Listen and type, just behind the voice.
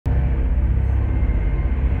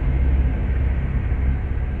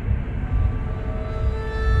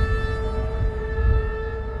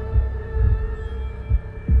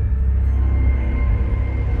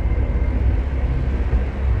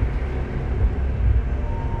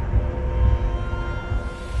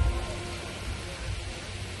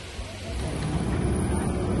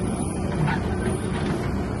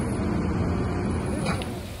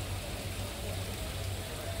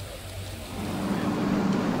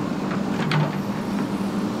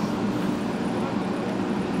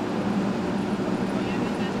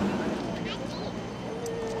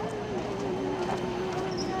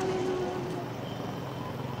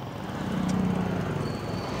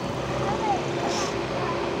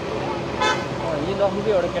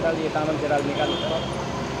जख्मी एउटा केटाले तामाङ केटाले निकाल्नु छ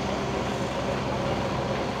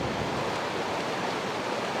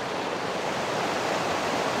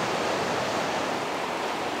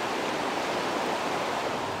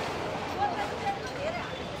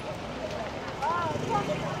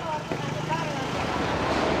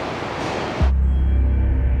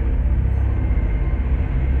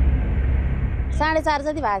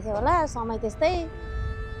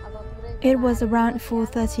It was around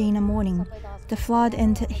 4:30 in the morning. The flood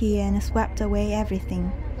entered here and swept away everything.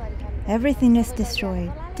 Everything is destroyed.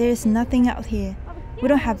 There is nothing out here. We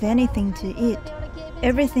don't have anything to eat.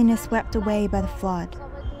 Everything is swept away by the flood.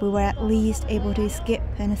 We were at least able to escape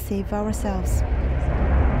and save ourselves.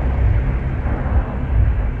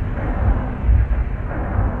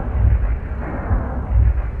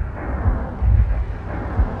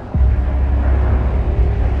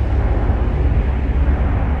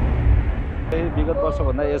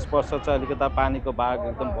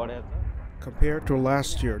 Compared to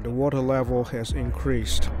last year, the water level has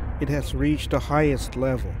increased. It has reached the highest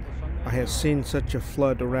level. I had seen such a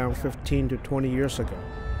flood around 15 to 20 years ago.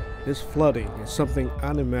 This flooding is something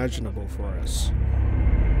unimaginable for us.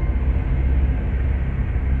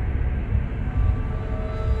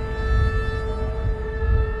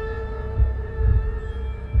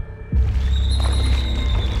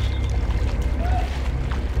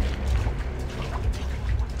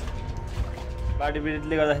 Due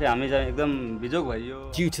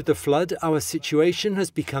to the flood, our situation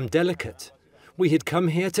has become delicate. We had come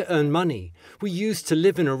here to earn money. We used to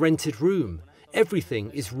live in a rented room.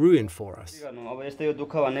 Everything is ruined for us.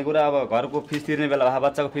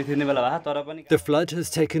 The flood has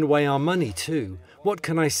taken away our money too. What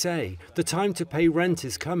can I say? The time to pay rent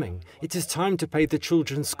is coming. It is time to pay the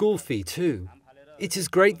children's school fee too. It is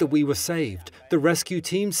great that we were saved. The rescue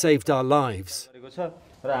team saved our lives.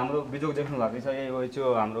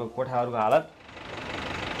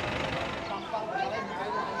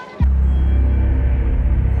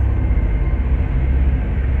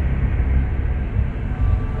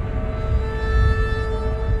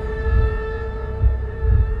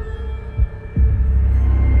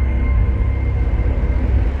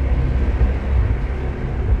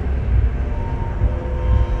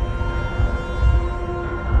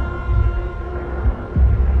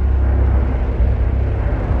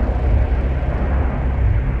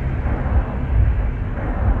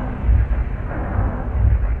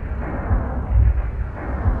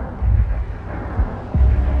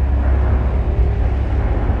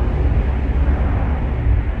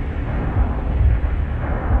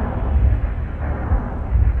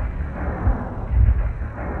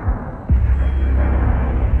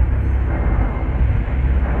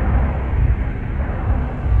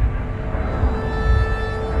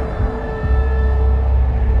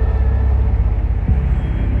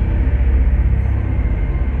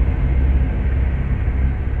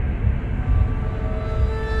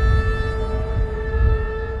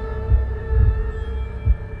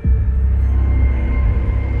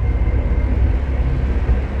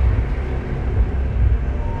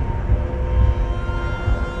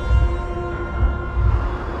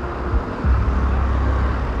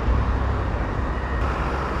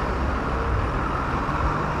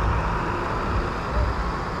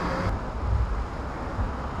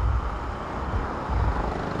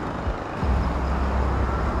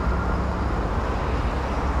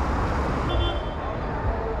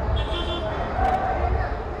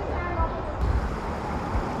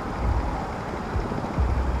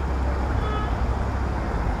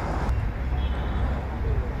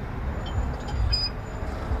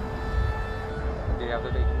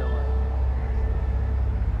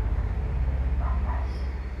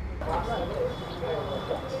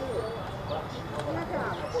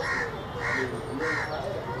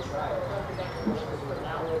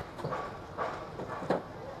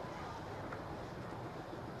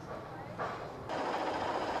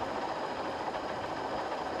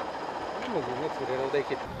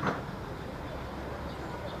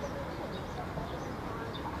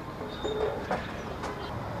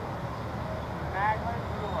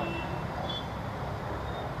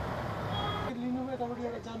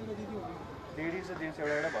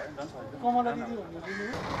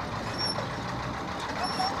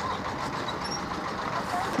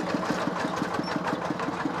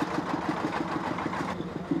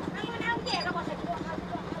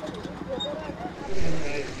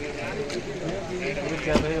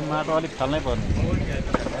 माटो अलिक फाल्नै पर्ने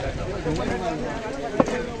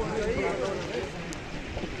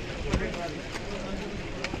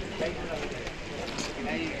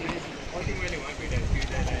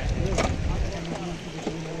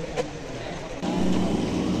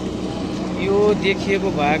देखिएको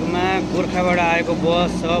भागमा गोरखाबाट आएको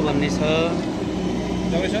बस छ भन्ने छ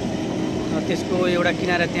त्यसको एउटा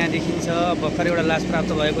किनारा त्यहाँ देखिन्छ भर्खर एउटा लास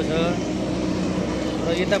प्राप्त भएको छ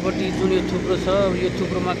र यतापट्टि जुन यो थुप्रो छ यो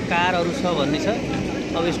थुप्रोमा कारहरू छ भन्ने छ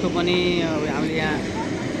अब यसको पनि हामीले यहाँ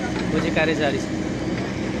खोजी कार्य जारी छ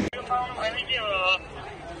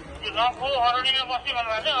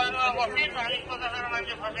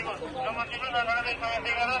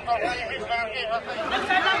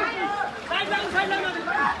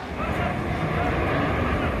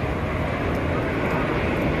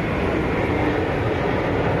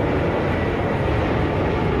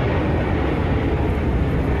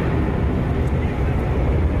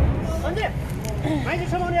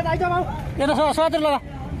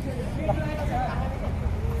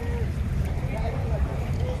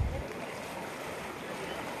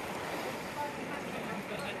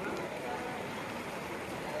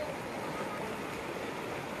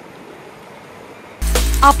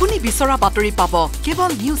আপুনি বিচৰা বাতৰি পাব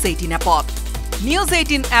কেৱল নিউজ 18 এপত নিউজ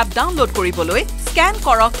 18 এপ ডাউনলোড কৰিবলৈ স্ক্যান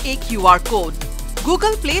কৰক এই QR কোড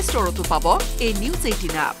গুগল প্লে ষ্টৰতো পাব এই নিউজ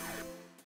 18 এপ